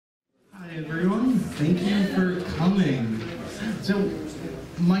Thank you for coming. So,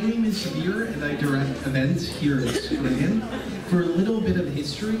 my name is Sabir, and I direct events here at Strand. For a little bit of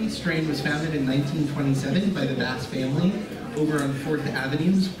history, Strand was founded in 1927 by the Bass family over on 4th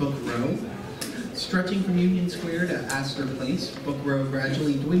Avenue's Book Row. Stretching from Union Square to Astor Place, Book Row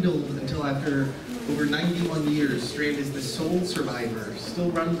gradually dwindled until after over 91 years, Strand is the sole survivor,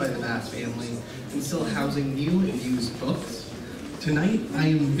 still run by the Bass family, and still housing new and used books. Tonight, I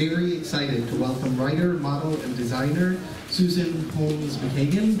am very excited to welcome writer, model, and designer Susan Holmes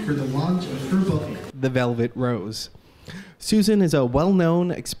McKagan for the launch of her book, The Velvet Rose. Susan is a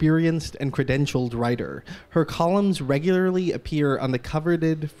well-known, experienced, and credentialed writer. Her columns regularly appear on the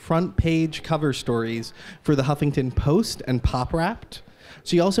coveted front-page cover stories for the Huffington Post and Pop Wrapped.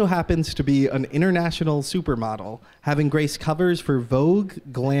 She also happens to be an international supermodel, having graced covers for Vogue,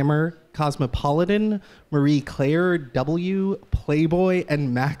 Glamour, Cosmopolitan, Marie Claire, W, Playboy,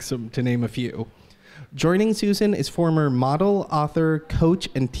 and Maxim, to name a few. Joining Susan is former model, author, coach,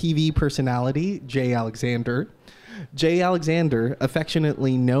 and TV personality, Jay Alexander. Jay Alexander,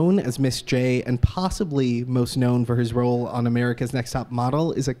 affectionately known as Miss J and possibly most known for his role on America's Next Top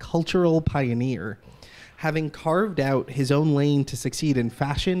Model, is a cultural pioneer. Having carved out his own lane to succeed in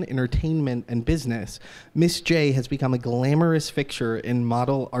fashion, entertainment, and business, Miss J has become a glamorous fixture in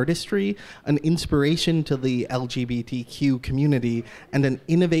model artistry, an inspiration to the LGBTQ community, and an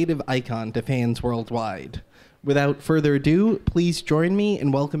innovative icon to fans worldwide. Without further ado, please join me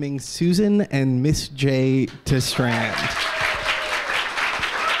in welcoming Susan and Miss J to Strand.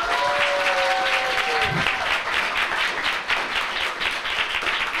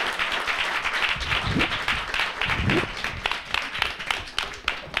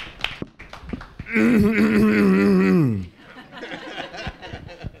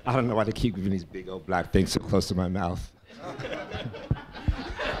 I don't know why they keep giving these big old black things so close to my mouth.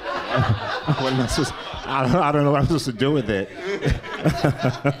 I don't know what I'm supposed to do with it.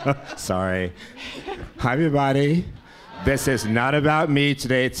 Sorry. Hi, everybody. This is not about me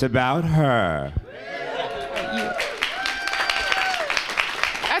today, it's about her.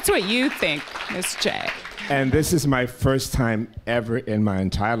 That's what you think, Miss J. And this is my first time ever in my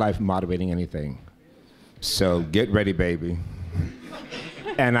entire life moderating anything. So get ready, baby.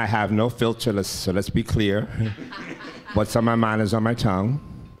 And I have no filter, so let's be clear. What's on my mind is on my tongue.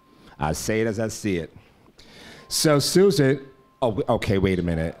 I say it as I see it. So Susan, oh, okay, wait a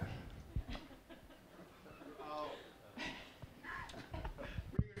minute.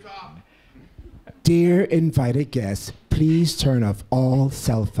 Dear invited guests, please turn off all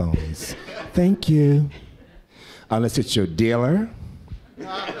cell phones. Thank you. Unless it's your dealer, a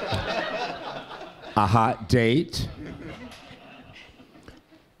hot date,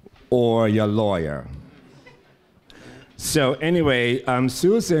 or your lawyer. So anyway,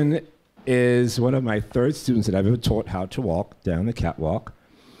 Susan is one of my third students that I've ever taught how to walk down the catwalk.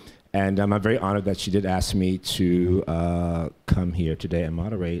 And I'm very honored that she did ask me to come here today and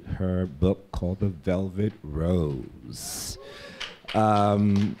moderate her book called The Velvet Rose.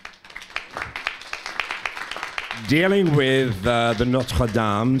 Dealing with the Notre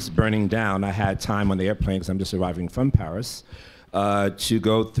Dame's burning down, I had time on the airplane, because I'm just arriving from Paris, to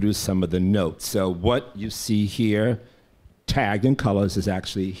go through some of the notes. So what you see here, tagged in colors, is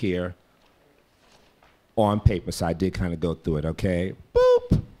actually here on paper, so I did kind of go through it, okay?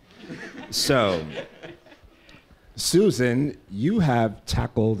 Boop! So, Susan, you have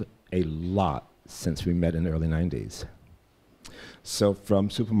tackled a lot since we met in the early 90s. So from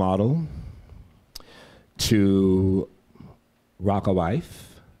supermodel to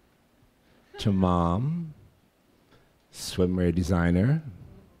rock-a-wife to mom, swimwear designer,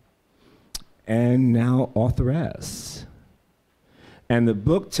 and now authoress. And the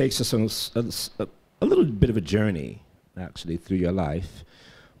book takes us on a little bit of a journey, actually, through your life.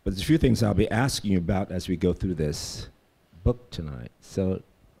 But there's a few things I'll be asking you about as we go through this book tonight. So,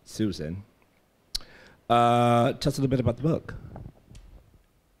 Susan, tell us a little bit about the book.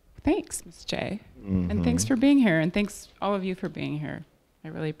 Thanks, Ms. J. And thanks for being here, and thanks all of you for being here. I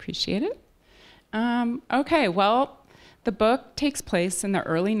really appreciate it. Okay, well, the book takes place in the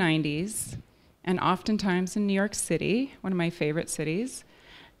early 90s, and oftentimes in New York City, one of my favorite cities.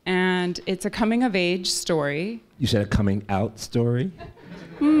 And it's a coming-of-age story. You said a coming-out story?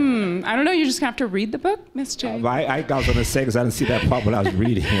 I don't know, you're just gonna have to read the book, Miss J. I was gonna say, because I didn't see that part when I was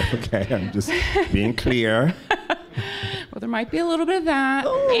reading. Okay, I'm just being clear. Well, there might be a little bit of that.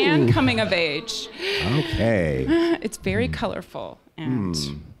 Ooh. And coming of age. Okay. It's very colorful and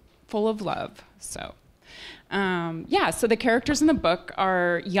full of love. So, yeah. So the characters in the book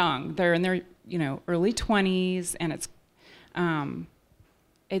are young. They're in their early 20s, and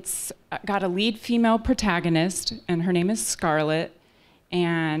it's got a lead female protagonist, and her name is Scarlet.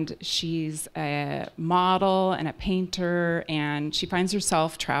 And she's a model and a painter, and she finds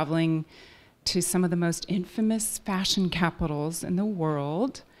herself traveling to some of the most infamous fashion capitals in the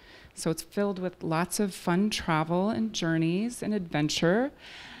world. So it's filled with lots of fun travel and journeys and adventure.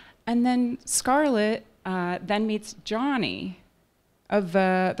 And then Scarlet then meets Johnny of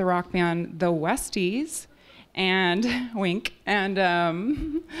the rock band The Westies, and wink, and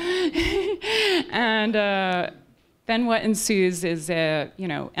then what ensues is a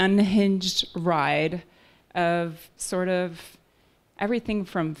unhinged ride of sort of everything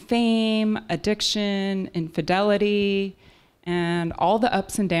from fame, addiction, infidelity, and all the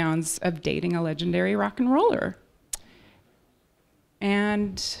ups and downs of dating a legendary rock and roller.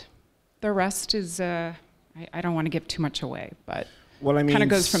 And the rest is, I don't want to give too much away, but kind of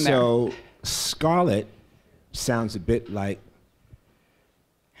goes from there. So Scarlet sounds a bit like...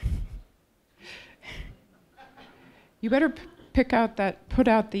 You better put out the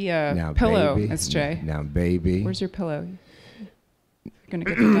pillow, Miss J. Now, baby. Where's your pillow? You're gonna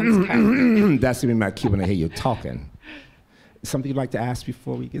get the dense cut. That's gonna be my cue when I hear you talking. Something you'd like to ask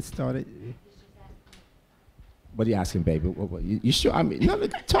before we get started? What are you asking, baby? What, you sure? I mean, no,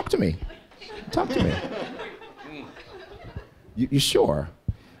 talk to me. Talk to me. You sure?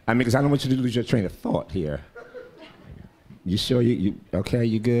 I mean, because I don't want you to lose your train of thought here. You sure? You okay?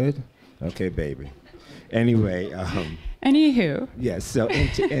 You good? Okay, baby. Anyway. Anywho. Yes. So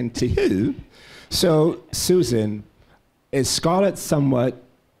into who? So Susan, is Scarlett somewhat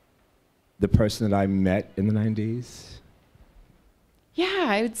the person that I met in the 90s? Yeah,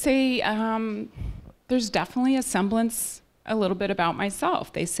 I would say there's definitely a semblance, a little bit about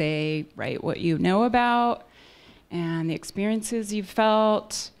myself. They say, write what you know about and the experiences you've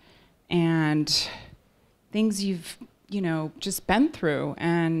felt and things you've, just been through.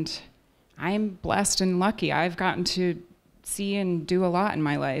 And I'm blessed and lucky. I've gotten to see and do a lot in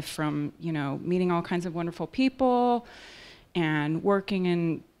my life, from, meeting all kinds of wonderful people and working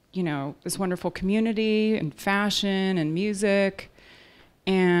in, this wonderful community and fashion and music.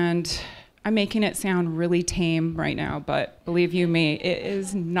 And I'm making it sound really tame right now, but believe you me, it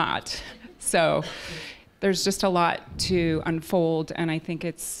is not. So there's just a lot to unfold, and I think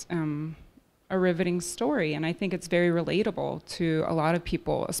it's a riveting story, and I think it's very relatable to a lot of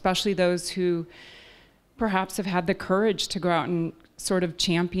people, especially those who perhaps have had the courage to go out and sort of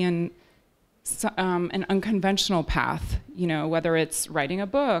champion an unconventional path, whether it's writing a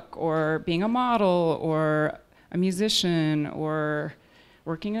book or being a model or a musician or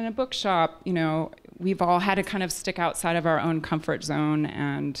working in a bookshop. We've all had to kind of stick outside of our own comfort zone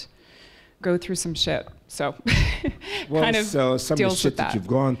and go through some shit. So kind of so some of the shit that you've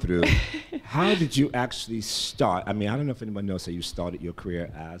gone through, how did you actually start? I mean, I don't know if anyone knows that you started your career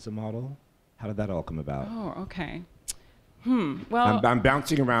as a model. How did that all come about? Oh, okay. Well, I'm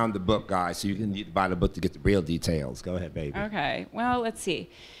bouncing around the book, guys, so you can need to buy the book to get the real details. Go ahead, baby. Okay. Well, let's see.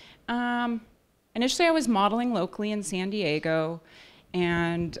 Initially, I was modeling locally in San Diego,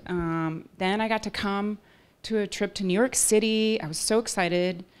 and then I got to come to a trip to New York City. I was so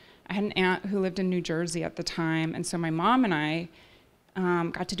excited. I had an aunt who lived in New Jersey at the time, and so my mom and I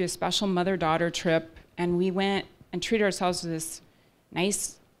got to do a special mother-daughter trip, and we went and treated ourselves to this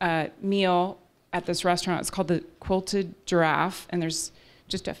nice meal at this restaurant. It's called the Quilted Giraffe, and there's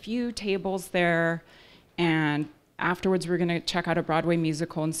just a few tables there, and afterwards we're gonna check out a Broadway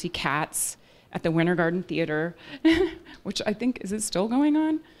musical and see Cats at the Winter Garden Theater, which I think, is it still going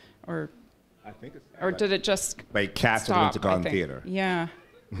on? Or I think it's... Or did it just Like Cats at the Winter Garden Theater. Yeah.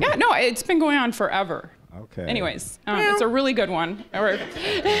 Yeah, no, it's been going on forever. Okay. Anyways, it's a really good one. Or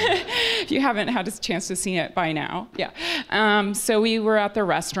if you haven't had a chance to see it by now, yeah. So we were at the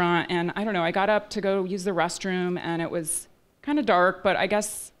restaurant, and I don't know, I got up to go use the restroom, and it was kind of dark, but I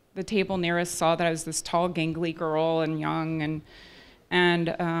guess the table nearest saw that I was this tall, gangly girl and young, and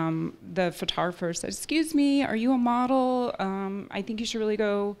the photographer said, "Excuse me, are you a model? I think you should really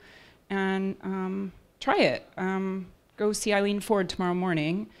go and try it. Go see Eileen Ford tomorrow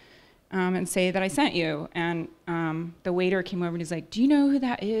morning and say that I sent you." And the waiter came over and he's like, "Do you know who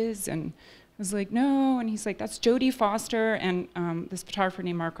that is?" And I was like, "No." And he's like, "That's Jodie Foster and this photographer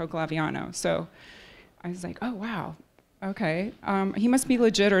named Marco Glaviano." So I was like, "Oh, wow. Okay. He must be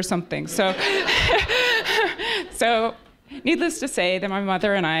legit or something." So, so needless to say, then my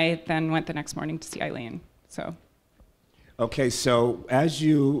mother and I then went the next morning to see Eileen. So. Okay, so as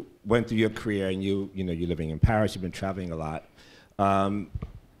you went through your career, and you're living in Paris, you've been traveling a lot.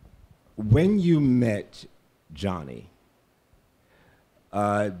 When you met Johnny,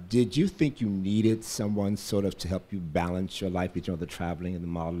 Did you think you needed someone sort of to help you balance your life between all the traveling and the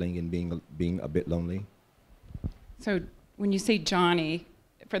modeling and being a bit lonely? So when you say Johnny,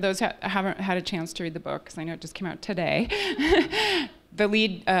 for those who haven't had a chance to read the book, because I know it just came out today, the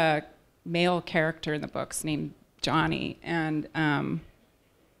lead male character in the book's named Johnny. And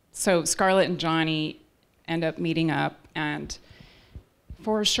so Scarlet and Johnny end up meeting up, and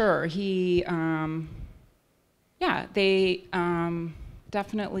for sure, they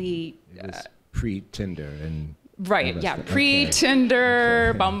definitely... It was pre-Tinder and... Right, yeah, pre-Tinder,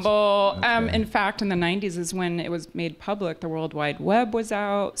 okay. Bumble. Okay. In fact, in the 90s is when it was made public, the World Wide Web was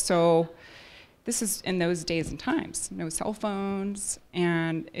out. So this is in those days and times. No cell phones,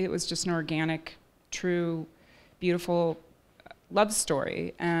 and it was just an organic, true, beautiful love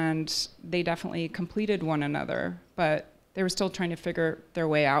story. And they definitely completed one another, but they were still trying to figure their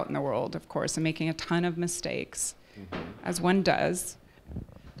way out in the world, of course, and making a ton of mistakes, as one does.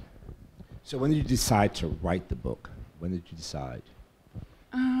 So when did you decide to write the book? When did you decide?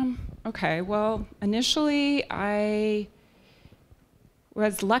 Okay, well, initially I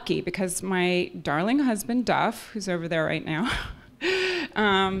was lucky because my darling husband, Duff, who's over there right now.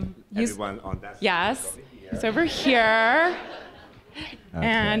 Everyone on that side. Yes, he's over here. Okay.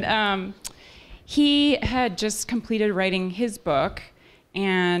 And he had just completed writing his book.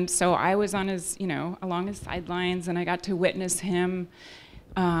 And so I was on his, along his sidelines, and I got to witness him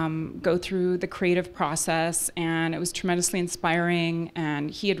go through the creative process, and it was tremendously inspiring. And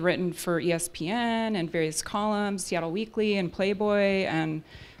he had written for ESPN and various columns, Seattle Weekly and Playboy, and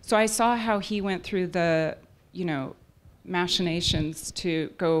so I saw how he went through the, machinations to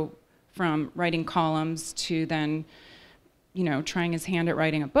go from writing columns to then, trying his hand at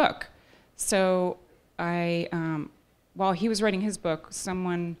writing a book. So while he was writing his book,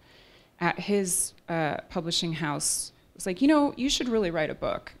 someone at his publishing house was like, you should really write a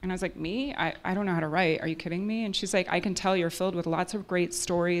book. And I was like, me? I don't know how to write. Are you kidding me? And she's like, I can tell you're filled with lots of great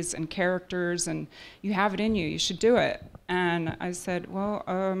stories and characters, and you have it in you. You should do it. And I said, well,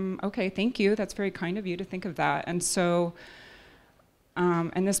 okay, thank you. That's very kind of you to think of that. And so,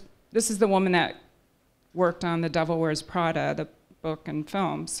 and this is the woman that worked on The Devil Wears Prada, the book and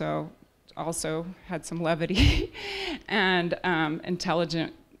film, so also had some levity and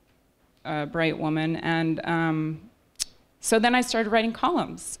intelligent, bright woman. And so then I started writing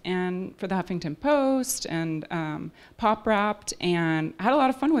columns and for the Huffington Post and Pop Wrapped, and I had a lot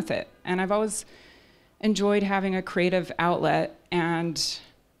of fun with it. And I've always enjoyed having a creative outlet, and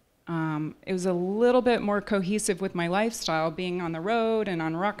it was a little bit more cohesive with my lifestyle, being on the road and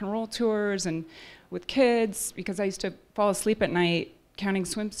on rock and roll tours and with kids, because I used to fall asleep at night counting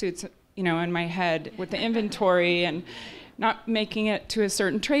swimsuits, in my head with the inventory, and not making it to a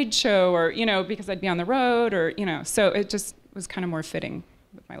certain trade show, or, because I'd be on the road, or, so it just was kind of more fitting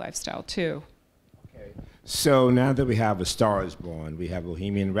with my lifestyle too. Okay. So now that we have A Star Is Born, we have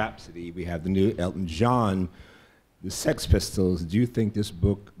Bohemian Rhapsody, we have the new Elton John, the Sex Pistols, do you think this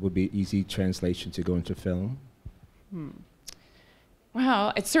book would be an easy translation to go into film?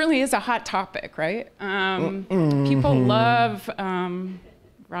 Well, it certainly is a hot topic, right? People love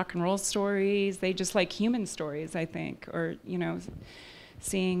rock and roll stories. They just like human stories, I think, or,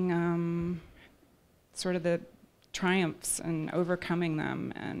 seeing sort of the triumphs and overcoming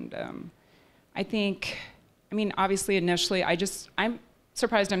them. And I think, obviously initially, I'm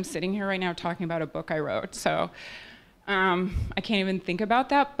surprised I'm sitting here right now talking about a book I wrote. So I can't even think about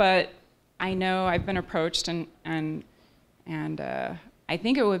that, but I know I've been approached, and I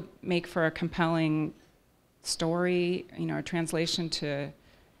think it would make for a compelling story, a translation to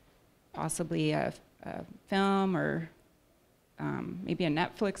possibly a film, or maybe a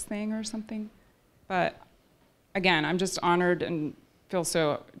Netflix thing or something. But again, I'm just honored and feel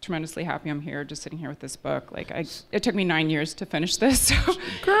so tremendously happy I'm here, just sitting here with this book. Like, it took me 9 years to finish this. So.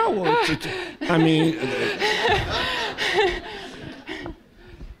 Girl, I mean...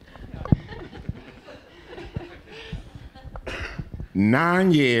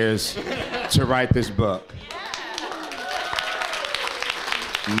 9 years to write this book.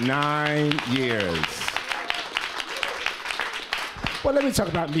 9 years. Well, let me talk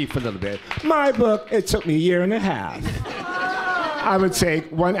about me for a little bit. My book, it took me 1.5 years. I would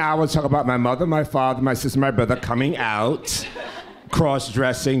take 1 hour to talk about my mother, my father, my sister, my brother coming out,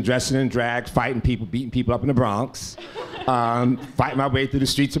 cross-dressing, dressing in drag, fighting people, beating people up in the Bronx, fighting my way through the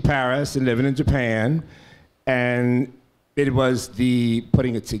streets of Paris and living in Japan. And it was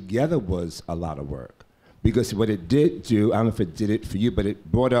putting it together was a lot of work. Because what it did do, I don't know if it did it for you, but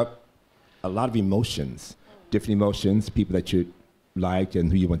it brought up a lot of emotions, different emotions, people that you liked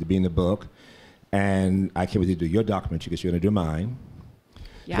and who you wanted to be in the book. And I can't wait to do your documentary because you're going to do mine.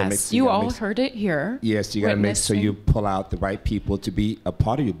 Yes, you all heard it here. Yes, you got to make sure you pull out the right people to be a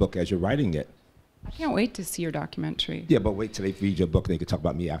part of your book as you're writing it. I can't wait to see your documentary. Yeah, but wait till they read your book and they can talk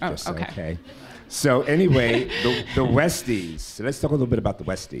about me after. Oh, okay. Okay. So anyway, the Westies. So let's talk a little bit about the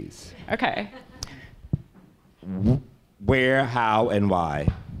Westies. Okay. Where, how, and why?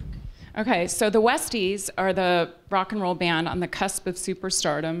 Okay, so the Westies are the rock and roll band on the cusp of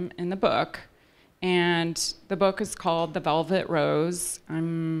superstardom in the book. And the book is called The Velvet Rose.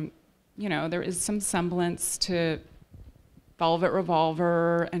 There is some semblance to Velvet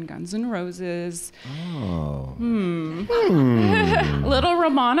Revolver and Guns N' Roses. Oh. A little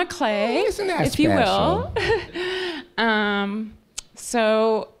Ramona Clay, isn't that if special? you will.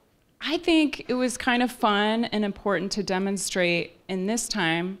 So I think it was kind of fun and important to demonstrate in this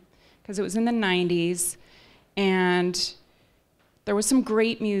time, because it was in the 90s, and there was some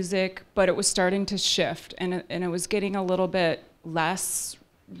great music, but it was starting to shift, and it was getting a little bit less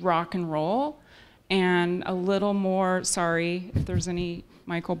rock and roll and a little more, sorry if there's any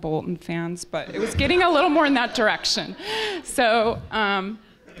Michael Bolton fans, but it was getting a little more in that direction. So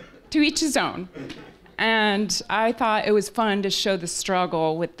to each his own. And I thought it was fun to show the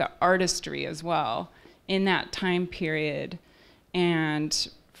struggle with the artistry as well in that time period. And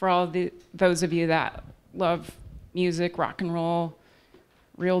for all those of you that love music, rock and roll,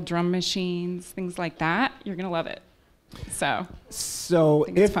 real drum machines, things like that, you're gonna love it. So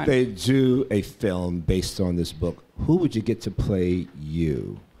if they do a film based on this book, who would you get to play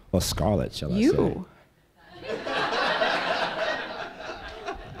you? Or Scarlet, shall I say? You.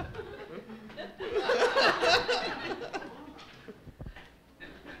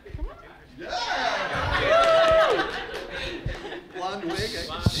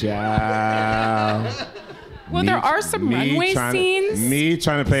 Child. Well, there are some runway scenes. Me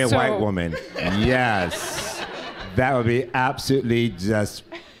trying to play a white woman. Yes. That would be absolutely just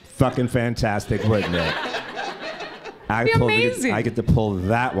fucking fantastic, wouldn't it? Amazing. I get to pull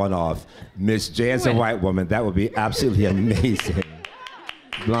that one off. Miss J as a white woman, that would be absolutely amazing.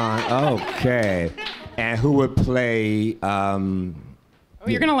 Blonde, okay. And who would play...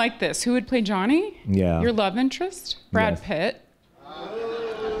 you're gonna like this. Who would play Johnny? Yeah. Your love interest? Brad Pitt.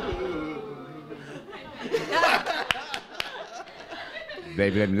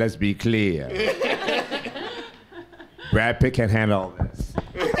 Baby, let's be clear. Brad Pitt can handle this.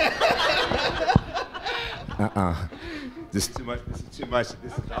 This is too much. This is too much.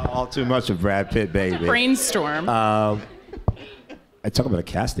 This is all too much of Brad Pitt, baby. Brainstorm. I talk about a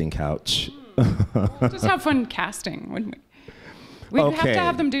casting couch. Just have fun casting, wouldn't we? We'd have to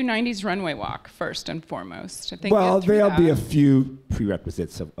have them do 90s runway walk first and foremost. I think there'll be a few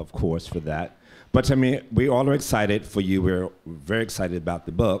prerequisites, of course, for that. But I mean, we all are excited for you. We're very excited about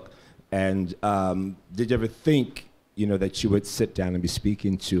the book. And did you ever think, that you would sit down and be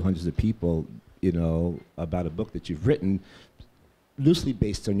speaking to hundreds of people, about a book that you've written loosely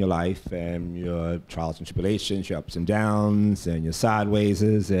based on your life and your trials and tribulations, your ups and downs, and your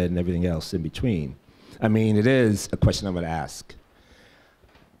sidewayses, and everything else in between? I mean, it is a question I'm going to ask.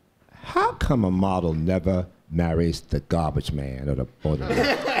 How come a model never marries the garbage man or the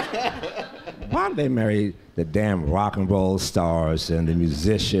why do they marry the damn rock and roll stars and the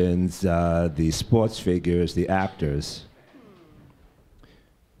musicians, the sports figures, the actors?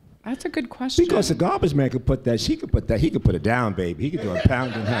 That's a good question. Because the garbage man could put that, he could put it down, baby. He could do a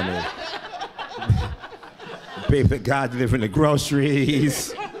pounding, honey. Baby, the guy delivering the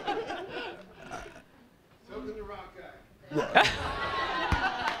groceries. Something to rock guy.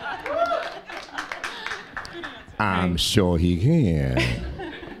 I'm sure he can.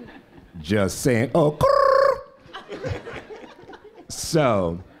 Just saying,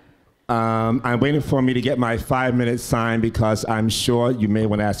 So, I'm waiting for me to get my 5-minute sign because I'm sure you may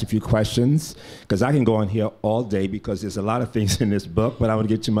want to ask a few questions because I can go on here all day because there's a lot of things in this book, but I don't want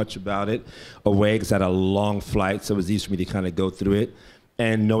to get too much about it away because I had a long flight, so it was easy for me to kind of go through it.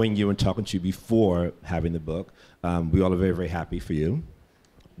 And knowing you and talking to you before having the book, we all are very, very happy for you.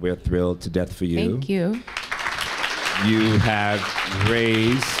 We're thrilled to death for you. Thank you. You have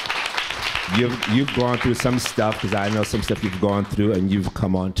raised... You've gone through some stuff, because I know some stuff you've gone through, and you've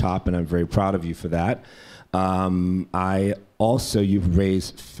come on top, and I'm very proud of you for that. You've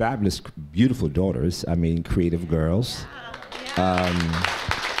raised fabulous, beautiful daughters. I mean, creative girls.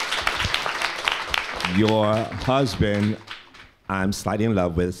 Your husband, I'm slightly in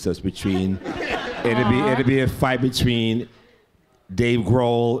love with, so it's between, it'd be a fight between Dave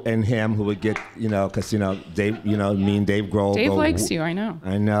Grohl and him, who would get, because, Dave, me and Dave Grohl. Dave likes you, I know.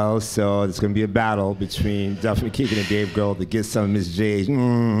 I know, so it's going to be a battle between Duff McKagan and Dave Grohl to get some of Miss J's.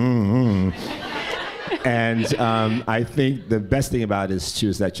 And I think the best thing about it is, too,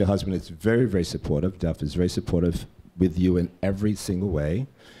 is that your husband is very, very supportive. Duff is very supportive with you in every single way.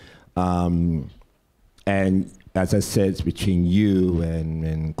 And as I said, it's between you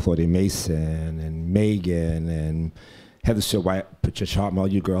and Claudia Mason and Megan and Heather Sir White, Patricia Hartman, all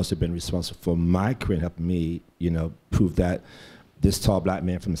you girls have been responsible for my career and helping me, prove that this tall black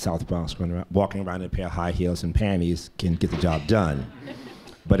man from the South Bronx walking around in a pair of high heels and panties can get the job done.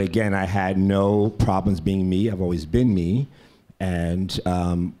 But again, I had no problems being me. I've always been me. And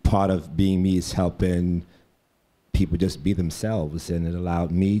part of being me is helping people just be themselves. And it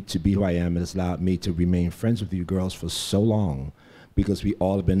allowed me to be who I am. And it's allowed me to remain friends with you girls for so long because we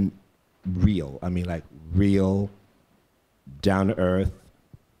all have been real. I mean, like real, down to earth,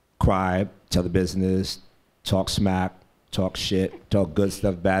 cry, tell the business, talk smack, talk shit, talk good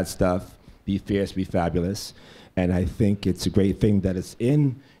stuff, bad stuff, be fierce, be fabulous. And I think it's a great thing that it's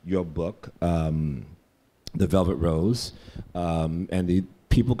in your book, The Velvet Rose, and the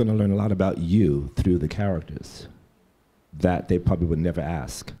people are going to learn a lot about you through the characters that they probably would never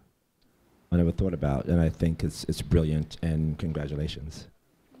ask or never thought about. And I think it's brilliant, and congratulations.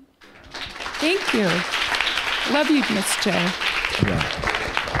 Thank you. Love you, Miss J. Yeah.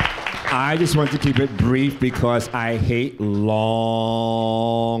 I just want to keep it brief because I hate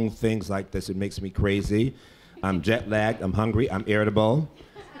long things like this. It makes me crazy. I'm jet lagged, I'm hungry, I'm irritable,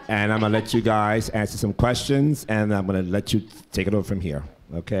 and I'm gonna let you guys answer some questions, and I'm gonna let you take it over from here,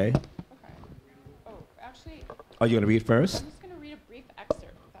 okay? Okay. Oh, actually, Are you gonna read first? I'm just gonna read a brief excerpt,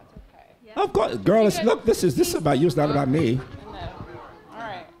 if that's okay. Yeah. Of course, girl, look, this is about you, it's not about me. All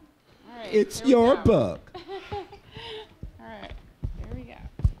right. It's your book. All right, here we go.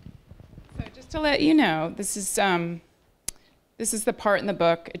 So just to let you know, this is the part in the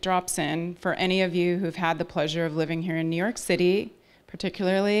book, it drops in for any of you who've had the pleasure of living here in New York City,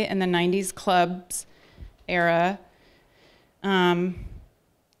 particularly in the 90s clubs era. And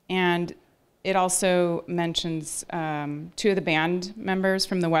it also mentions two of the band members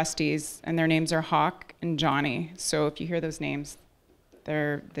from the Westies, and their names are Hawk and Johnny. So if you hear those names,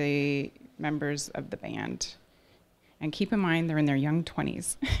 they're the members of the band. And keep in mind, they're in their young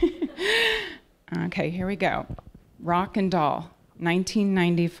 20s. Okay, here we go. Rock and Doll,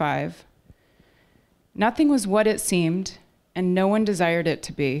 1995. Nothing was what it seemed, and no one desired it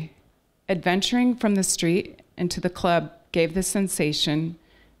to be. Adventuring from the street into the club gave the sensation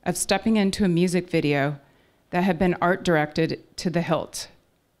of stepping into a music video that had been art directed to the hilt.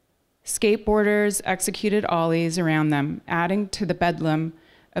 Skateboarders executed ollies around them, adding to the bedlam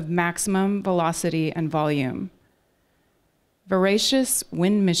of maximum velocity and volume. Voracious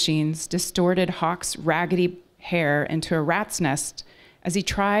wind machines distorted Hawk's raggedy hair into a rat's nest as he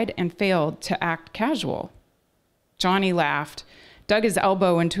tried and failed to act casual. Johnny laughed, dug his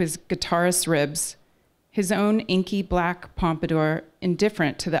elbow into his guitarist's ribs, his own inky black pompadour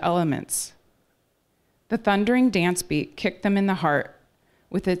indifferent to the elements. The thundering dance beat kicked them in the heart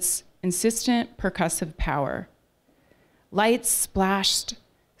with its insistent percussive power. Lights splashed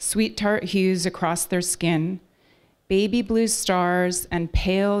sweet tart hues across their skin. Baby blue stars and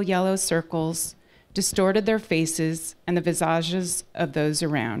pale yellow circles distorted their faces and the visages of those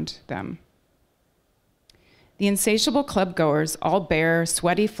around them. The insatiable clubgoers, all bare,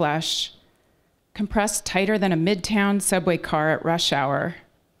 sweaty flesh, compressed tighter than a midtown subway car at rush hour.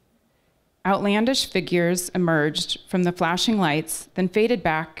 Outlandish figures emerged from the flashing lights, then faded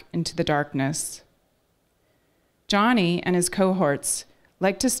back into the darkness. Johnny and his cohorts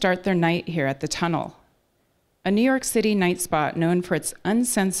liked to start their night here at the Tunnel, a New York City night spot known for its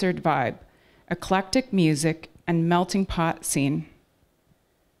uncensored vibe, eclectic music, and melting pot scene.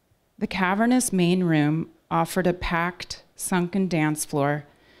 The cavernous main room offered a packed, sunken dance floor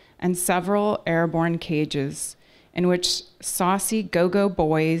and several airborne cages in which saucy go-go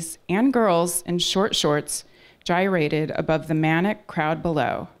boys and girls in short shorts gyrated above the manic crowd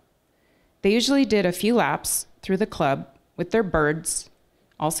below. They usually did a few laps through the club with their birds,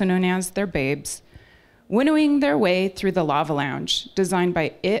 also known as their babes, winnowing their way through the Lava Lounge, designed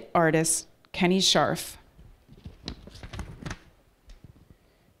by IT artist Kenny Scharf.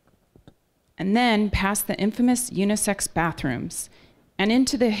 And then past the infamous unisex bathrooms and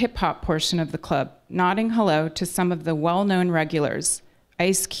into the hip-hop portion of the club, nodding hello to some of the well-known regulars,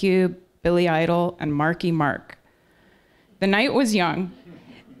 Ice Cube, Billy Idol, and Marky Mark. The night was young.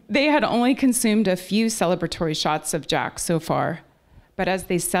 They had only consumed a few celebratory shots of Jack so far, but as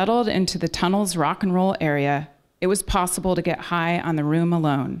they settled into the Tunnel's rock and roll area, it was possible to get high on the room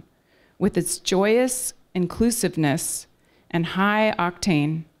alone. With its joyous inclusiveness and high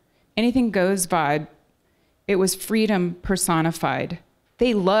octane, anything goes vibe, it was freedom personified.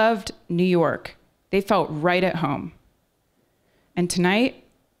 They loved New York, They felt right at home. And tonight,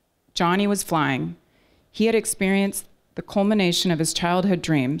 Johnny was flying. He had experienced the culmination of his childhood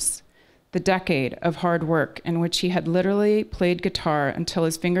dreams, the decade of hard work in which he had literally played guitar until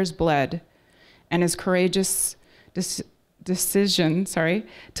his fingers bled, and his courageous decision, to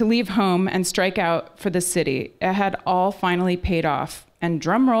leave home and strike out for the city. It had all finally paid off. And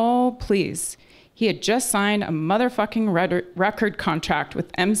drum roll, please. He had just signed a motherfucking record contract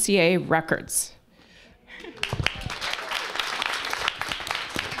with MCA Records.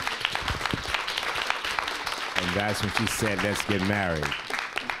 And that's when she said, let's get married.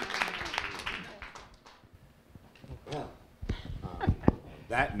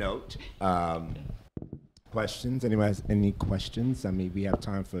 That note, questions? Anyone has any questions? I mean, we have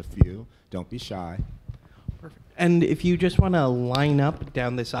time for a few. Don't be shy. Perfect. And if you just want to line up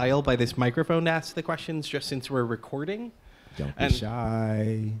down this aisle by this microphone to ask the questions, just since we're recording. Don't be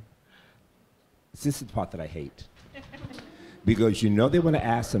shy. This is the part that I hate. Because you know they want to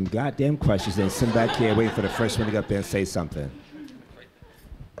ask some goddamn questions and sit back here waiting for the first one to get up there and say something.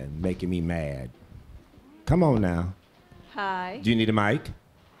 And making me mad. Come on now. Hi. Do you need a mic?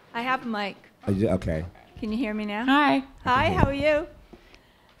 I have a mic. Okay. Can you hear me now? Hi. Hi, how are you?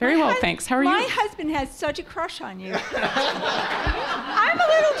 Very well, thanks. How are you? My husband has such a crush on you. I'm a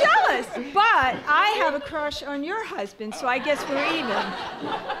little jealous, but I have a crush on your husband, so I guess we're even.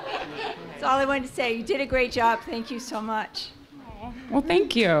 That's all I wanted to say. You did a great job. Thank you so much. Well,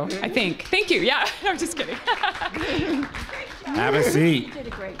 thank you, I think. Thank you, yeah. I'm just kidding. Have a seat. You did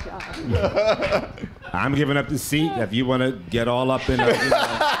a great job. I'm giving up the seat. If you want to get all up in a,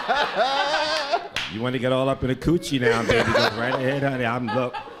 you want to get all up in a coochie now, baby, go right ahead, honey.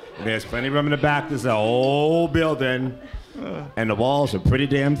 Look, there's plenty of room in the back. This is an old building, and the walls are pretty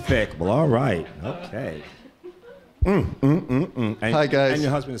damn thick. Well, all right, okay. And, hi, guys. And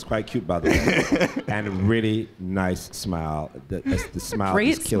your husband is quite cute, by the way, and a really nice smile. The smile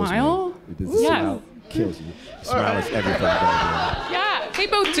Great just kills smile? me. The smile kills you. The smile is everything. Yeah, they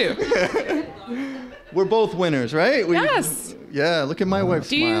both do. We're both winners, right? Yes. Yeah, look at my wife's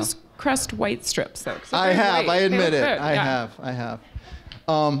Do smile. you use Crest white strips, though? I have, I admit it. I have.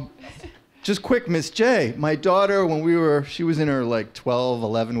 Just quick, Miss J, my daughter, she was in her like 12,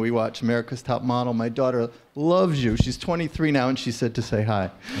 11, we watched America's Top Model. My daughter loves you. She's 23 now, and she said to say hi.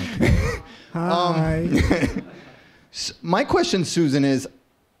 Okay. Hi. My question, Susan, is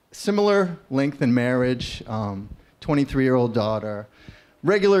similar length in marriage, 23-year-old daughter,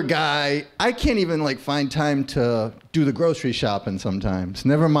 regular guy. I can't even like find time to do the grocery shopping sometimes.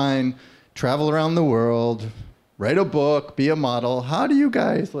 Never mind travel around the world, write a book, be a model. How do you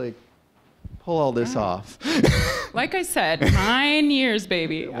guys like pull all this off? Like I said, 9 years,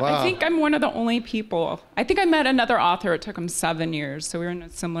 baby. Wow. I think I'm one of the only people. I think I met another author. It took him 7 years, so we were in a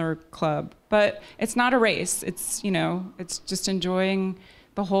similar club. But it's not a race. It's, it's just enjoying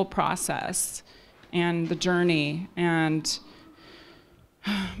the whole process and the journey. And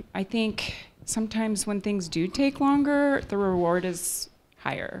I think sometimes when things do take longer, the reward is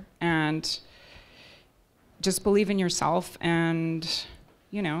higher. And just believe in yourself and,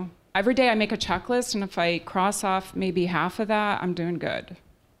 every day I make a checklist, and if I cross off maybe half of that, I'm doing good.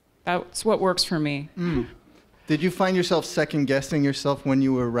 That's what works for me. Mm. Did you find yourself second-guessing yourself when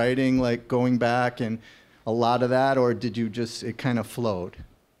you were writing, like going back and a lot of that, or did you just, it kind of flowed?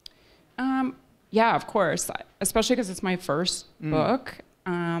 Yeah, of course, especially because it's my first book.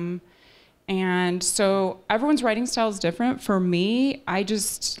 And so everyone's writing style is different. For me, I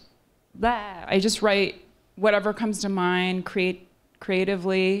just write whatever comes to mind,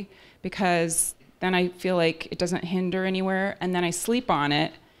 creatively, because then I feel like it doesn't hinder anywhere, and then I sleep on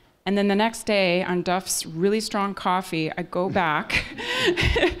it. And then the next day, on Duff's really strong coffee, I go back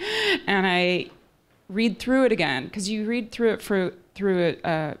and I read through it again, because you read through it through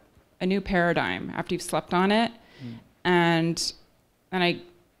a new paradigm after you've slept on it. And then I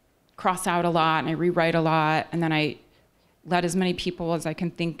cross out a lot, and I rewrite a lot, and then I let as many people as I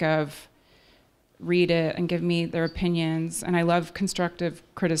can think of read it and give me their opinions. And I love constructive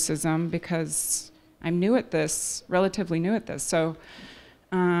criticism because I'm relatively new at this. So,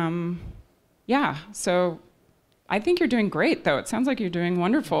 so I think you're doing great, though. It sounds like you're doing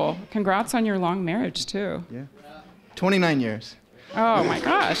wonderful. Congrats on your long marriage, too. Yeah. 29 years. Oh, my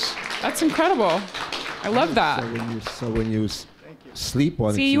gosh. That's incredible. I love that. So when you sleep on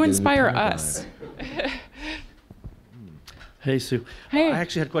it, See, you inspire us. Hey, Sue. Hey. I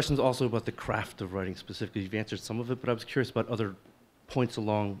actually had questions also about the craft of writing specifically. You've answered some of it, but I was curious about other points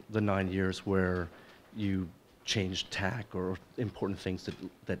along the 9 years where you changed tack or important things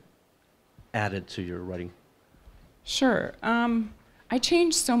that added to your writing. Sure. I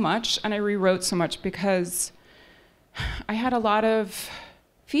changed so much and I rewrote so much because I had a lot of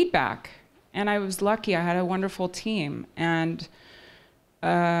feedback, and I was lucky. I had a wonderful team, and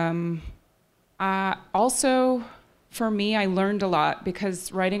also for me, I learned a lot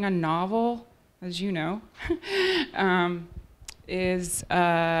because writing a novel, as you know, is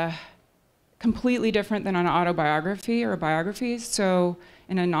completely different than an autobiography or a biography. So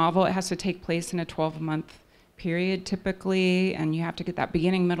in a novel, it has to take place in a 12-month period typically, and you have to get that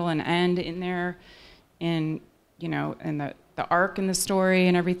beginning, middle, and end in there, in the arc in the story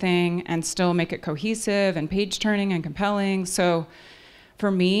and everything, and still make it cohesive and page-turning and compelling. So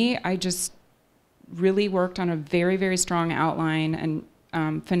for me, I just really worked on a very, very strong outline and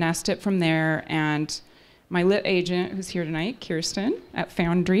finessed it from there. And my lit agent, who's here tonight, Kirsten at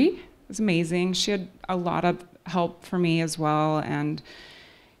Foundry, was amazing. She had a lot of help for me as well, and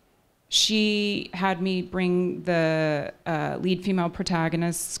she had me bring the lead female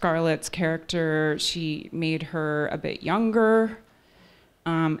protagonist, Scarlet's character. She made her a bit younger,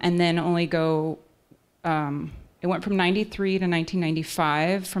 and then only go, it went from 93 to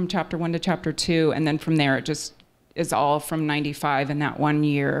 1995, from chapter 1 to chapter 2, and then from there it just is all from 95 in that 1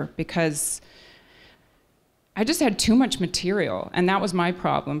 year, because I just had too much material, and that was my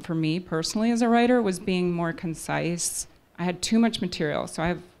problem for me personally as a writer, was being more concise. I had too much material, so I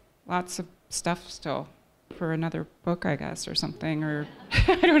have lots of stuff still for another book, I guess, or something, or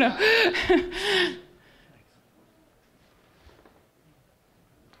I don't know.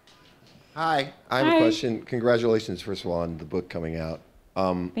 Hi, I have a question. Congratulations, first of all, on the book coming out.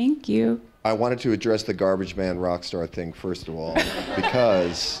 Thank you. I wanted to address the garbage man rock star thing, first of all,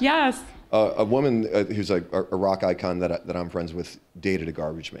 because yes, a woman who's a rock icon that I'm friends with dated a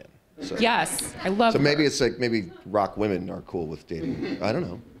garbage man. So, yes, I love So her. maybe it's like, maybe rock women are cool with dating. I don't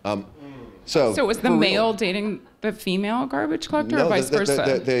know. So it was the male dating the female garbage collector, no, or vice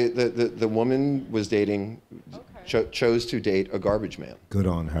versa? The woman was dating, chose to date a garbage man. Good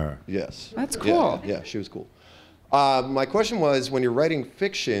on her. Yes. That's cool. Yeah, she was cool. My question was, when you're writing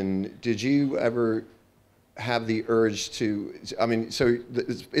fiction, did you ever have the urge to, I mean, so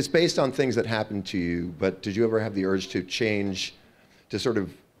it's based on things that happened to you, but did you ever have the urge to change, to sort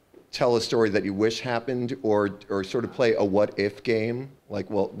of tell a story that you wish happened, or sort of play a what if game? Like,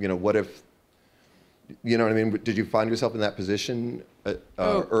 well, what if, you know what I mean? Did you find yourself in that position?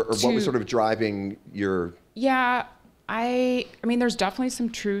 Or what was sort of driving your... Yeah, I mean, there's definitely some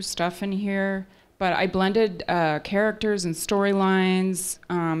true stuff in here, but I blended characters and storylines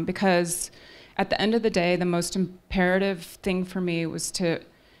because at the end of the day, the most imperative thing for me was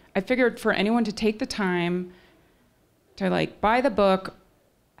I figured for anyone to take the time to like buy the book,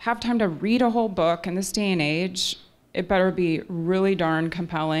 have time to read a whole book in this day and age, it better be really darn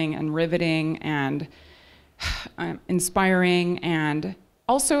compelling and riveting and inspiring, and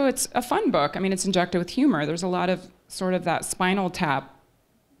also it's a fun book. I mean, it's injected with humor. There's a lot of sort of that Spinal Tap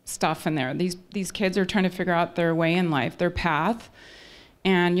stuff in there. These kids are trying to figure out their way in life, their path,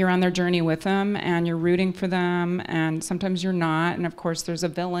 and you're on their journey with them, and you're rooting for them, and sometimes you're not, and of course there's a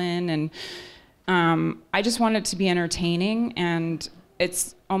villain, and I just want it to be entertaining, and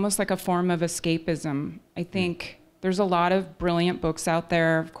it's almost like a form of escapism. I think there's a lot of brilliant books out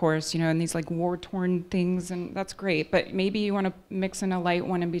there, of course, and these like war-torn things, and that's great. But maybe you want to mix in a light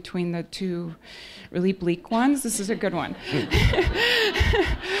one in between the two really bleak ones. This is a good one.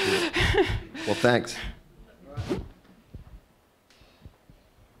 Well, thanks.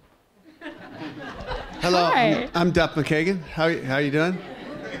 Hello, Hi. I'm Duff McKagan. How you doing?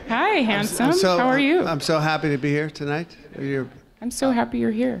 Hi, handsome. How are you? I'm so happy to be here tonight. I'm so happy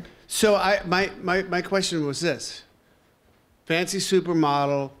you're here. So my question was this: fancy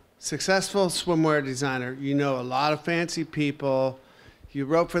supermodel, successful swimwear designer. You know a lot of fancy people. You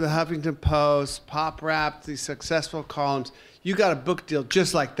wrote for the Huffington Post, pop rapped these successful columns. You got a book deal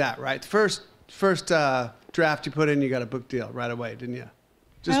just like that, right? First draft you put in, you got a book deal right away, didn't you?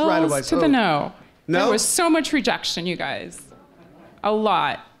 Just Hells right away. to the no. No? There was so much rejection, you guys. A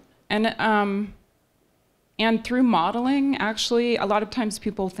lot. And through modeling, actually, a lot of times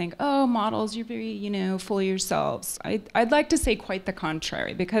people think, oh, models, you're very, full of yourselves. I'd like to say quite the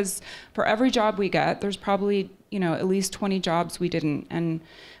contrary, because for every job we get, there's probably, at least 20 jobs we didn't. And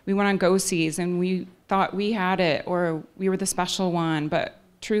we went on go-sees, and we thought we had it, or we were the special one. But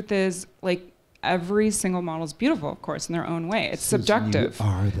truth is, like, every single model is beautiful, of course, in their own way. It's subjective. You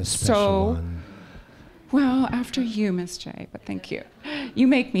are the special one. Well, after you, Miss J, but thank you. You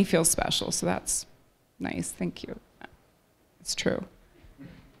make me feel special, so that's nice. Thank you. It's true.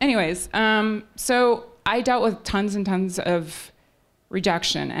 Anyways, so I dealt with tons and tons of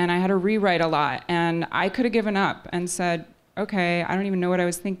rejection, and I had to rewrite a lot, and I could have given up and said, okay, I don't even know what I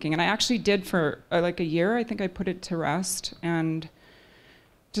was thinking. And I actually did for like a year. I think I put it to rest and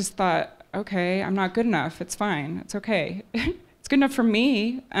just thought, okay, I'm not good enough. It's fine. It's okay. It's good enough for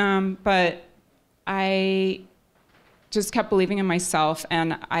me. But I just kept believing in myself.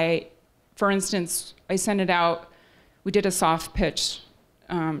 And for instance, I sent it out. We did a soft pitch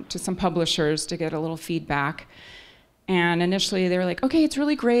to some publishers to get a little feedback. And initially they were like, okay, it's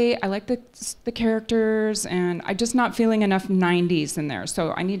really great. I like the characters, and I'm just not feeling enough 90s in there.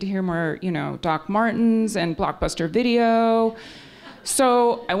 So I need to hear more, Doc Martens and Blockbuster Video.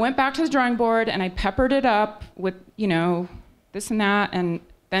 So I went back to the drawing board and I peppered it up with, this and that. And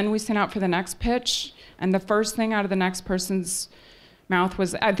then we sent out for the next pitch. And the first thing out of the next person's mouth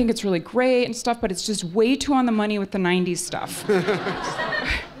was, I think it's really great and stuff, but it's just way too on the money with the 90s stuff.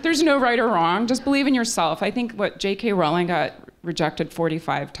 There's no right or wrong. Just believe in yourself. I think what J.K. Rowling got rejected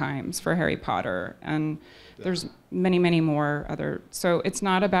 45 times for Harry Potter, and there's many, many more other. So it's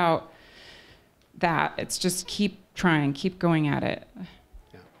not about that. It's just keep trying, keep going at it.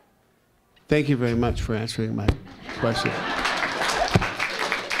 Yeah. Thank you very much for answering my question.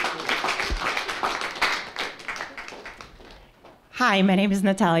 Hi, my name is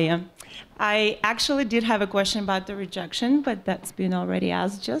Natalia. I actually did have a question about the rejection, but that's been already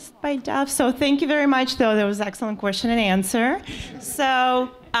asked just by Duff. So thank you very much, though. That was an excellent question and answer. So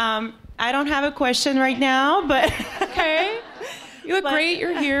I don't have a question right now, but... Okay. You look great.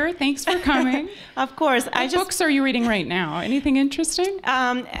 You're here. Thanks for coming. Of course. What books are you reading right now? Anything interesting?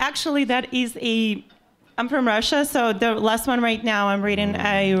 Actually, that is I'm from Russia, so the last one right now I'm reading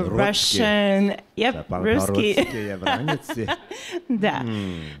a Russian. Yep, Ruski.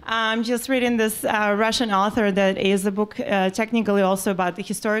 I'm just reading this Russian author that is a book technically also about the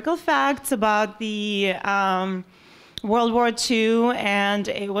historical facts about the World War II, and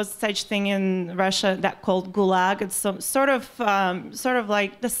it was such thing in Russia that called Gulag. It's sort of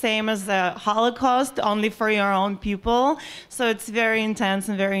like the same as the Holocaust, only for your own people. So it's very intense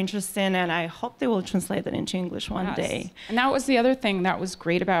and very interesting, and I hope they will translate that into English one day. And that was the other thing that was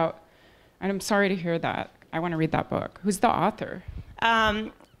great about, and I'm sorry to hear that. I want to read that book. Who's the author?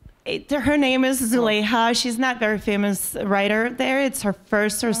 Her name is Zuleha. She's not very famous writer there. It's her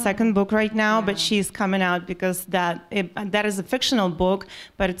first or second book right now, but she's coming out because that is a fictional book,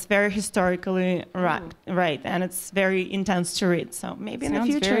 but it's very historically right, and it's very intense to read. So maybe in the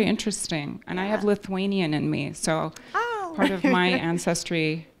future. Sounds very interesting. And I have Lithuanian in me, so part of my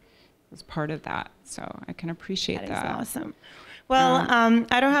ancestry was part of that. So I can appreciate that. That is awesome. Well,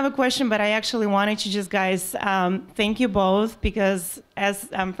 I don't have a question, but I actually wanted to just, guys, thank you both, because as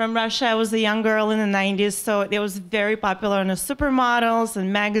I'm from Russia, I was a young girl in the 90s, so it was very popular in the supermodels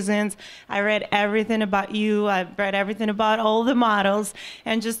and magazines. I read everything about you. I read everything about all the models,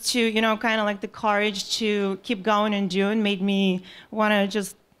 and just to, kind of like the courage to keep going and doing made me want to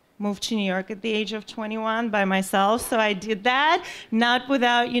just moved to New York at the age of 21 by myself. So I did that, not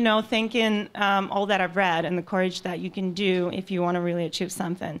without, thinking all that I've read and the courage that you can do if you want to really achieve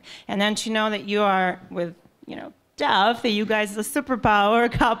something. And then to know that you are with, Duff, that you guys are a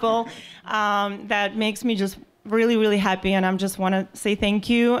superpower couple, that makes me just really, really happy. And I just want to say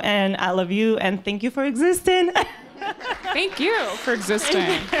thank you, and I love you, and thank you for existing. Thank you for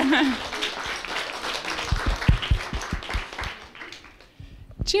existing.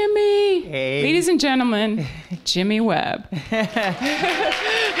 Jimmy! Hey. Ladies and gentlemen, Jimmy Webb. Well,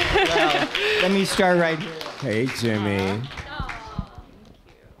 let me start right here. Hey, Jimmy.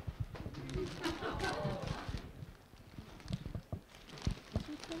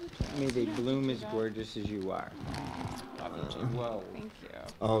 May they bloom as gorgeous as you are. Whoa. Thank you.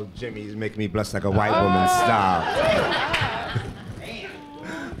 Oh, Jimmy's making me blush like a white woman. Stop.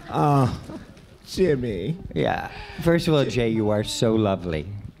 Oh, Jimmy. Yeah. First of all, Jay, you are so lovely,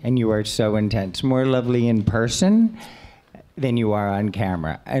 and you are so intense. More lovely in person than you are on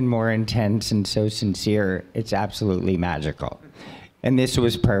camera, and more intense and so sincere. It's absolutely magical. And this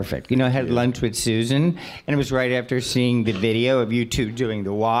was perfect. I had lunch with Susan, and it was right after seeing the video of you two doing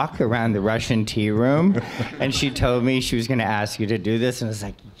the walk around the Russian tea room. And she told me she was going to ask you to do this, and I was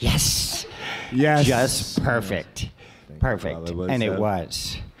like, yes. Yes. Just perfect. Perfect. And it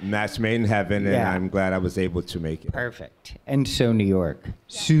was. Match made in heaven, and I'm glad I was able to make it. Perfect. And so New York.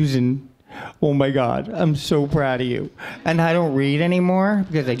 Susan, oh my God, I'm so proud of you. And I don't read anymore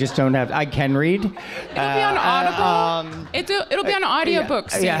because I just don't have, I can read. It'll be on Audible. It'll be on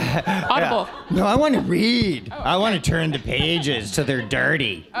audiobooks. Yeah. Audible. Yeah. No, I want to read. Oh, I want to turn the pages so they're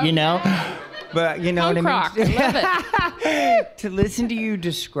dirty, you know? But you know what I mean? I love it. To listen to you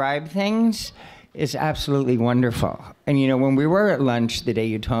describe things, is absolutely wonderful. And you know, when we were at lunch the day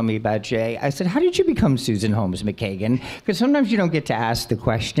you told me about Jay, I said, how did you become Susan Holmes McKagan? Because sometimes you don't get to ask the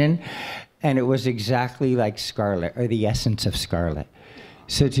question. And it was exactly like Scarlet, or the essence of Scarlet.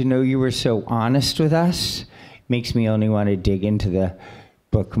 So to know you were so honest with us makes me only want to dig into the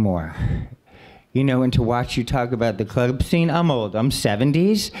book more. You know, and to watch you talk about the club scene, I'm old, I'm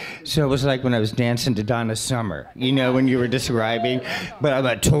 70s, so it was like when I was dancing to Donna Summer, you know, when you were describing, but I'm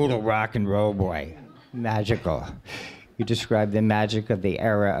a total rock and roll boy, magical. You described the magic of the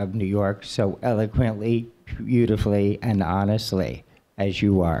era of New York so eloquently, beautifully, and honestly, as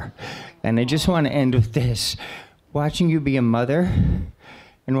you are. And I just want to end with this, watching you be a mother,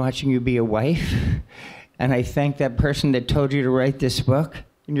 and watching you be a wife, and I thank that person that told you to write this book,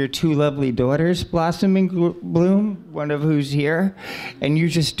 and your two lovely daughters, Blossom and Bloom, one of who's here, and you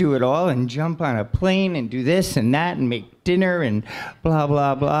just do it all and jump on a plane and do this and that and make dinner and blah,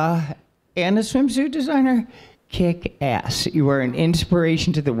 blah, blah. And a swimsuit designer, kick ass. You are an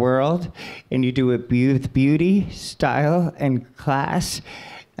inspiration to the world, and you do it with beauty, style, and class.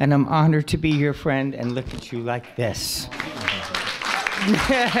 And I'm honored to be your friend and look at you like this.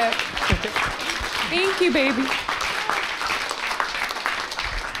 Thank you, baby.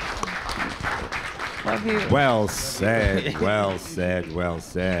 Love you. Well said, well said, well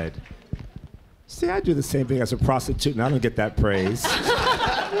said. See, I do the same thing as a prostitute, and I don't get that praise.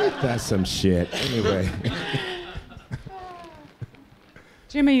 That's some shit. Anyway.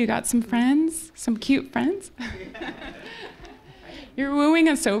 Jimmy, you got some friends? Some cute friends? You're wooing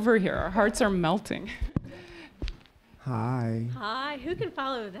us over here. Our hearts are melting. Hi. Hi, who can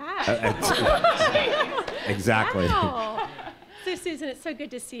follow that? Exactly. Wow. So Susan, it's so good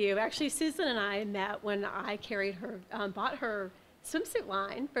to see you. Actually, Susan and I met when I carried her, bought her swimsuit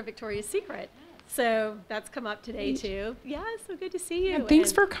line for Victoria's Secret. So that's come up today too. Yeah, so good to see you. Yeah,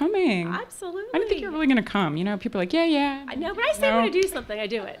 thanks for coming. Absolutely. I didn't think you were really going to come. You know, people are like, yeah, yeah. I know, but I say I'm going to do something, I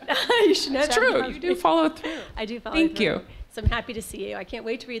do it. You should know it's that. It's true. You do follow through. I do follow Thank through. you. So I'm happy to see you. I can't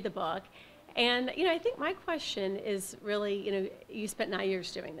wait to read the book. And, you know, I think my question is really, you know, you spent 9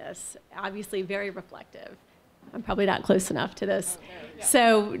 years doing this, obviously very reflective. I'm probably not close enough to this.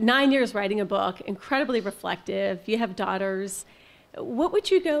 So 9 years writing a book, incredibly reflective. You have daughters. What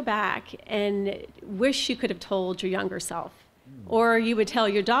would you go back and wish you could have told your younger self? Or you would tell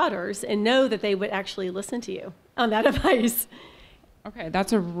your daughters and know that they would actually listen to you on that advice? Okay,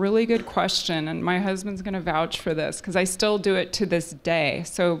 that's a really good question, and my husband's going to vouch for this because I still do it to this day.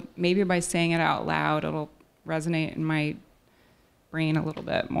 So maybe by saying it out loud, it'll resonate in my brain a little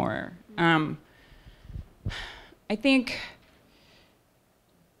bit more. I think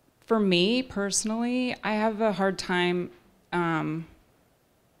for me personally, I have a hard time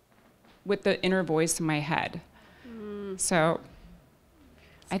with the inner voice in my head. So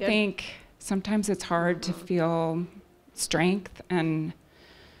I think sometimes it's hard to feel strength and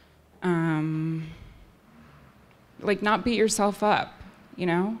like not beat yourself up, you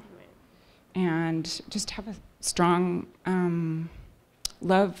know, and just have a strong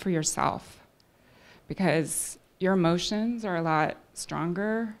love for yourself, because your emotions are a lot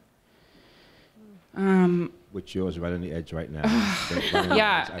stronger. With yours right on the edge right now.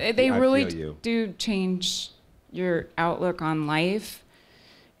 Yeah, they really do change your outlook on life,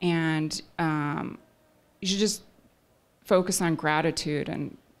 and you should just focus on gratitude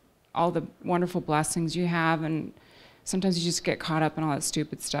and all the wonderful blessings you have, and sometimes you just get caught up in all that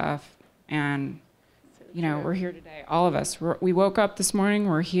stupid stuff. And you know, we're here today, all of us. We woke up this morning,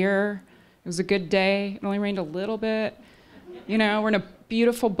 we're here. It was a good day. It only rained a little bit. You know, we're in a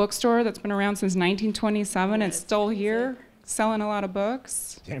beautiful bookstore that's been around since 1927. It's still here, selling a lot of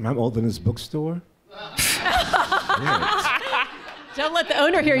books. Damn, I'm older than this bookstore. Don't let the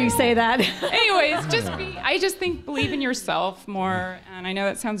owner hear you say that. Anyways, I just think believe in yourself more. And I know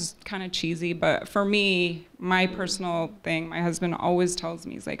that sounds kind of cheesy, but for me, my personal thing, my husband always tells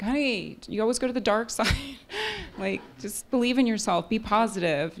me, he's like, honey, you always go to the dark side. Like, just believe in yourself, be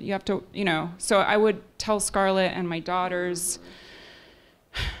positive. You have to, you know. So I would tell Scarlet and my daughters,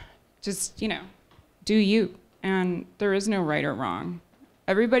 just, you know, do you. And there is no right or wrong.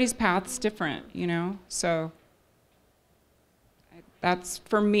 Everybody's path's different, you know. So that's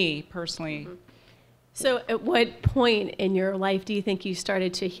for me personally. So at what point in your life do you think you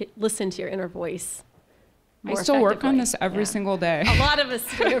started to listen to your inner voice more I still work on effectively? this every single day. A lot of us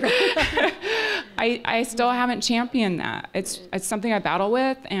do. I still haven't championed that. It's something I battle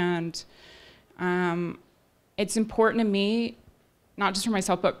with, and it's important to me, not just for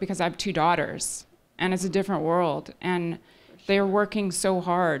myself, but because I have two daughters, and it's a different world, and they're working so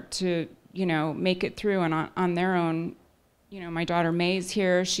hard to, you know, make it through and on their own my daughter May's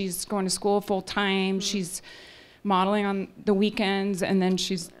here. She's going to school full time. She's modeling on the weekends, and then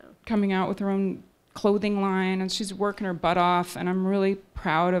she's coming out with her own clothing line, and she's working her butt off, and I'm really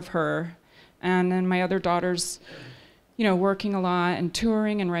proud of her. And then my other daughter's, working a lot and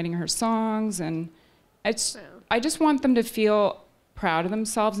touring and writing her songs, and I just want them to feel proud of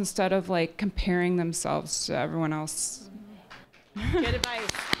themselves instead of like comparing themselves to everyone else. Good advice.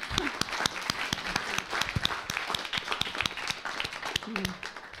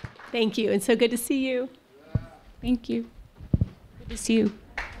 Thank you, and so good to see you. Thank you. Good to see you.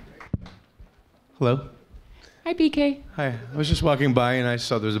 Hello. Hi, BK. Hi. I was just walking by and I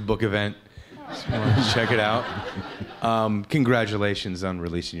saw there was a book event. Just wanted to check it out. Congratulations on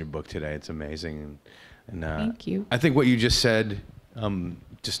releasing your book today. It's amazing. And Thank you. I think what you just said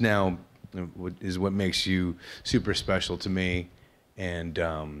just now is what makes you super special to me, and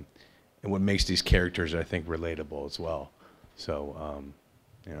what makes these characters, I think, relatable as well. So,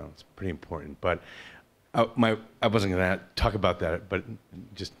 it's pretty important. But I wasn't going to talk about that, but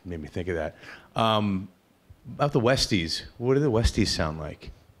it just made me think of that. About the Westies, what do the Westies sound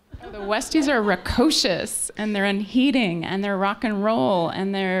like? The Westies are rapacious, and they're unheeding, and they're rock and roll,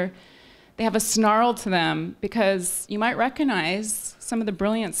 and they have a snarl to them, because you might recognize some of the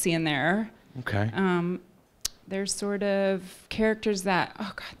brilliancy in there. Okay. They're sort of characters that,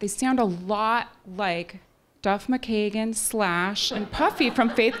 they sound a lot like Duff McKagan, Slash, and Puffy from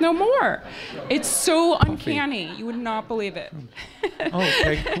Faith No More. It's so uncanny. You would not believe it. Oh,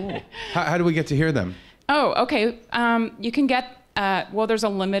 okay, cool. How do we get to hear them? Oh, okay. You can get, there's a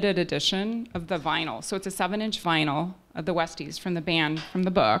limited edition of the vinyl. So it's a 7-inch vinyl of the Westies from the band, from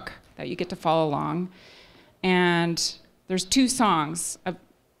the book, that you get to follow along. And there's 2 songs of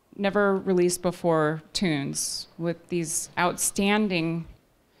never released before tunes with these outstanding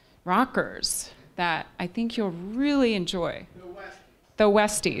rockers that I think you'll really enjoy. The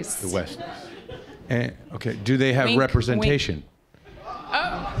Westies. The Westies. And, okay, do they have Wink, representation? wink.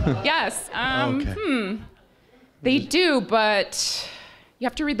 Oh, yes. Okay. They do, but you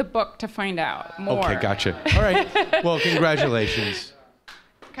have to read the book to find out more. Okay, gotcha. All right. Well, congratulations.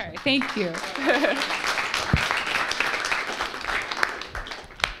 Okay, thank you.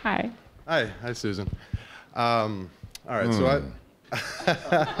 Hi. Hi, Susan. All right, so I.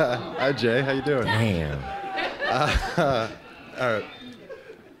 Hi, Jay. How you doing? Damn. All right.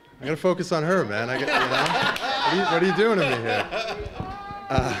 I'm gonna focus on her, man. What are you doing to me here?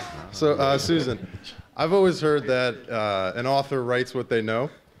 Susan, I've always heard that an author writes what they know,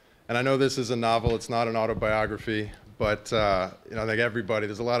 and I know this is a novel. It's not an autobiography, but I think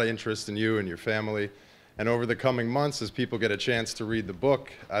there's a lot of interest in you and your family, and over the coming months, as people get a chance to read the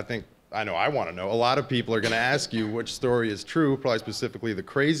book, I want to know. A lot of people are going to ask you which story is true, probably specifically the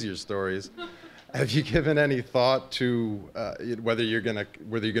crazier stories. Have you given any thought to whether you're going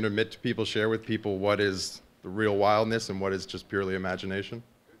to admit to people, share with people what is the real wildness and what is just purely imagination?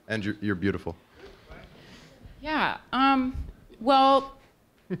 And you're beautiful. Yeah.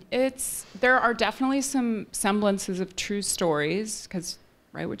 There are definitely some semblances of true stories, because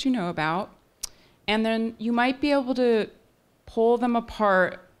write what you know about, and then you might be able to pull them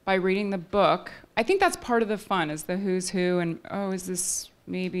apart by reading the book. I think that's part of the fun, is the who's who, and is this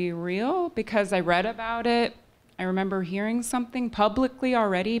maybe real? Because I read about it. I remember hearing something publicly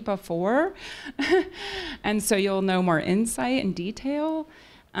already before. And so you'll know more insight and detail.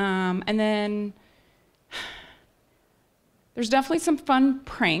 And then there's definitely some fun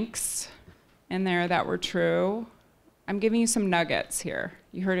pranks in there that were true. I'm giving you some nuggets here.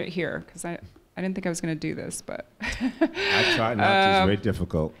 You heard it here, because I didn't think I was going to do this, but I tried not to. It's very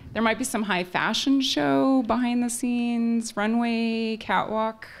difficult. There might be some high fashion show behind the scenes, runway,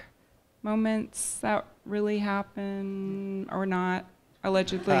 catwalk moments that really happen or not,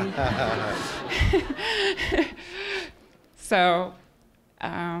 allegedly. So,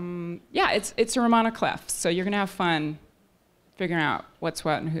 it's a roman à clef. So you're going to have fun figuring out what's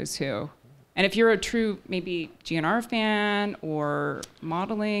what and who's who. And if you're a true, maybe GNR fan or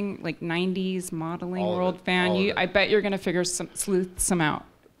modeling, like 90s modeling world fan, I bet you're going to sleuth some out.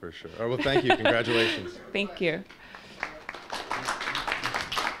 For sure. All right, well, thank you. Congratulations. Thank you.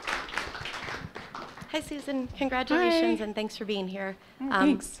 Hi, Susan. Congratulations, and thanks for being here.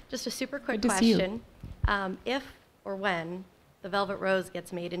 Thanks. Just a super quick Good to see you. question. If or when The Velvet Rose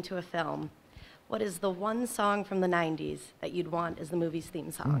gets made into a film, what is the one song from the 90s that you'd want as the movie's theme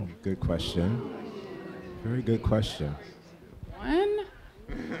song? Good question. Very good question. One?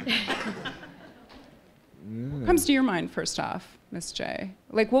 What comes to your mind first off, Miss J?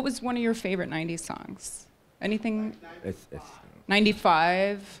 Like, what was one of your favorite 90s songs? Anything?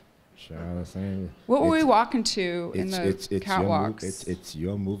 95? Charlotte saying. What were we walking to in the catwalks? It's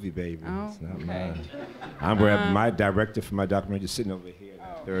your movie, baby. Oh, it's not okay. mine. I'm where my director for my documentary is sitting over here,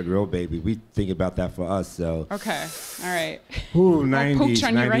 third row, baby. We think about that for us, so. Okay, all right. Ooh, 90s, Poach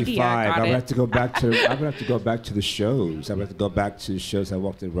on your 95. idea, got I would it. have to go back to. I would have to go back to the shows. I would have to go back to the shows I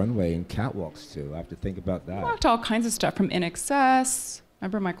walked the runway and catwalks to. I have to think about that. We walked all kinds of stuff from In Excess.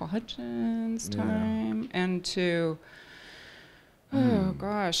 Remember Michael Hutchins' time, and to. Oh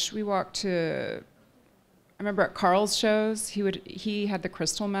gosh, we walked to. I remember at Carl's shows, he had the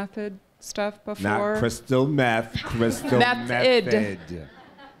crystal method stuff before. Not crystal meth, crystal method.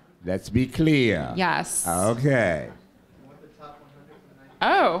 Let's be clear. Yes. Okay.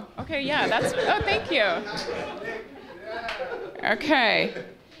 Oh, okay, yeah, that's. Oh, thank you. Okay.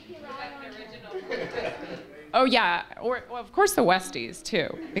 Oh yeah, or well, of course the Westies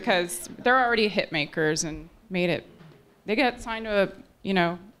too, because they're already hit makers and made it. They get signed to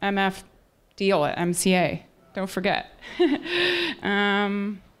a, MF deal at MCA. Don't forget.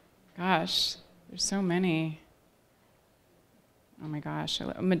 Gosh, there's so many. Oh my gosh.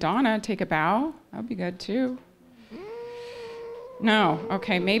 Madonna, Take a Bow. That would be good too. No,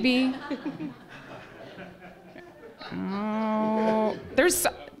 okay, maybe. Oh, there's,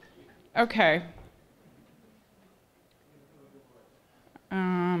 okay.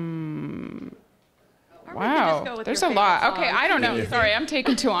 Wow, there's a lot. Okay, I don't know. Sorry, I'm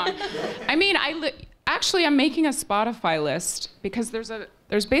taking too long. I mean, actually, I'm making a Spotify list because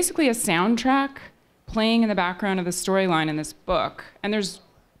there's basically a soundtrack playing in the background of the storyline in this book, and there's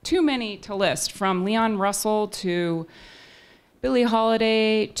too many to list, from Leon Russell to Billie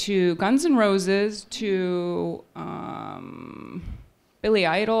Holiday to Guns N' Roses to Billy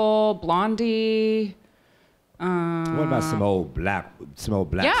Idol, Blondie. What about some old black,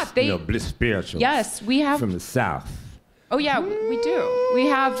 Yeah, bliss spirituals? Yes, we have from the South. Oh yeah, we do. We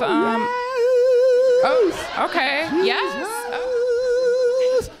have. Oh, okay. Yes.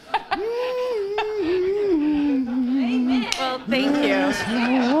 Well, thank you.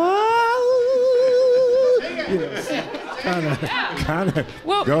 Kind of.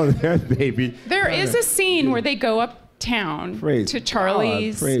 Well, go there, baby. There is a scene where they go uptown to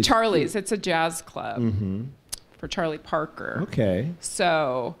Charlie's. Charlie's. It's a jazz club for Charlie Parker. Okay.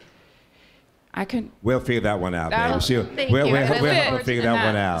 So I can. We'll figure that one out, baby. We'll help her figure that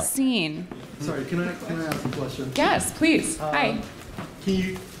one out. Scene. Sorry, can I ask a question? Yes, please. Hi. Can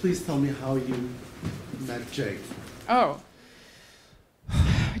you please tell me how you met Jake? Oh.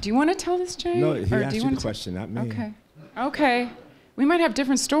 Do you want to tell this, Jay? No, he or asked do you you want the question, not me. Okay. Okay. We might have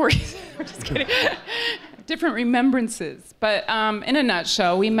different stories. I'm just kidding. Different remembrances. But in a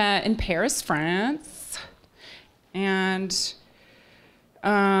nutshell, we met in Paris, France. And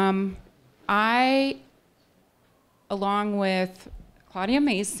I, along with Claudia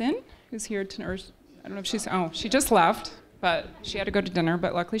Mason, who's here tonight, I don't know if she just left, but she had to go to dinner,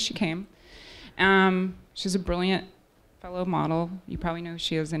 but luckily she came. She's a brilliant fellow model. You probably know who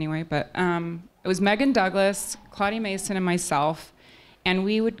she is anyway, but it was Megan Douglas, Claudia Mason, and myself,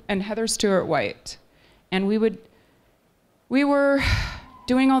 and Heather Stewart White. And we were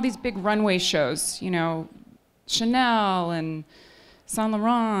doing all these big runway shows, Chanel and Saint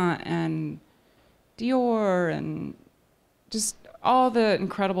Laurent and Dior and just all the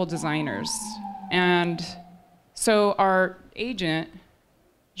incredible designers. And so our agent,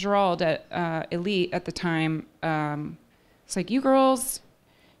 Gerald at Elite at the time, it's like, you girls,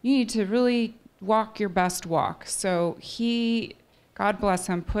 you need to really walk your best walk. So he, God bless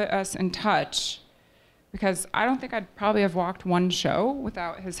him, put us in touch, because I don't think I'd probably have walked one show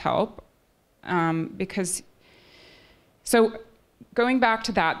without his help. So going back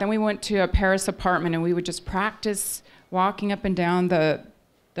to that, then we went to a Paris apartment and we would just practice walking up and down the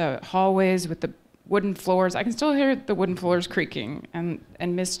hallways with the wooden floors. I can still hear the wooden floors creaking, and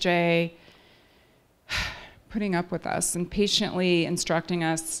Miss J putting up with us and patiently instructing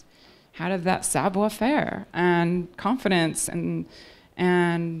us how to have that savoir-faire and confidence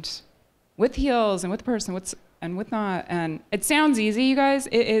and with heels and with person and with not. And it sounds easy, you guys.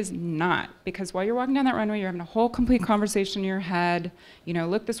 It is not, because while you're walking down that runway, you're having a whole complete conversation in your head.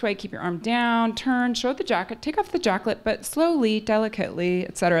 Look this way, keep your arm down, turn, show the jacket, take off the jacket, but slowly, delicately,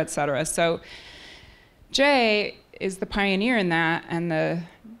 et cetera, et cetera. So Jay is the pioneer in that and the,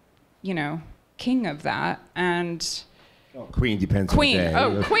 king of that. And Queen depends Queen. on the day.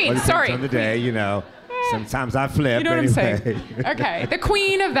 Oh, Queen, Depends sorry. on the day, Sometimes I flip. You know what I'm saying? Anyway. Okay, the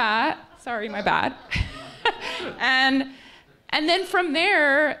queen of that. Sorry, my bad. and then from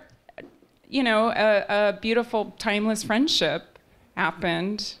there, a beautiful, timeless friendship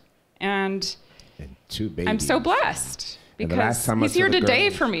happened, and two babies. I'm so blessed And the last Because time I he's saw here the today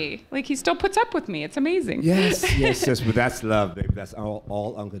girls- for me. Like, he still puts up with me. It's amazing. Yes, yes, but that's love, baby. That's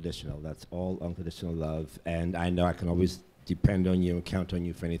all unconditional. That's all unconditional love. And I know I can always depend on you and count on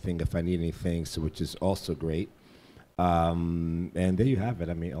you for anything if I need anything, so which is also great. And there you have it.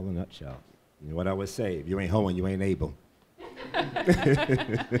 I mean, all in a nutshell. You know what I always say, if you ain't hoeing, you ain't able.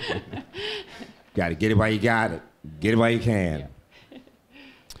 Got to get it while you got it. Get it while you can. Yeah.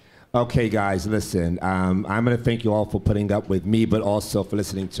 Okay, guys, listen. I'm going to thank you all for putting up with me, but also for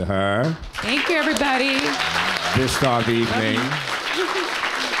listening to her. Thank you, everybody. This star of the evening.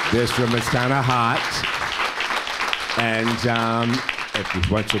 This room is kind of hot. And if you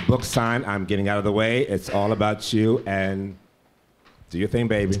want your book signed, I'm getting out of the way. It's all about you. And do your thing,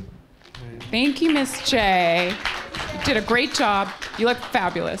 baby. Thank you, Miss J. You did a great job. You look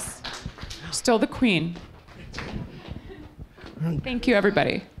fabulous. Still the queen. Thank you,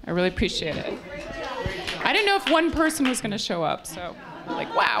 everybody. I really appreciate it. I didn't know if one person was going to show up, so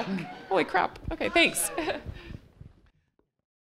like, wow, holy crap. Okay, thanks.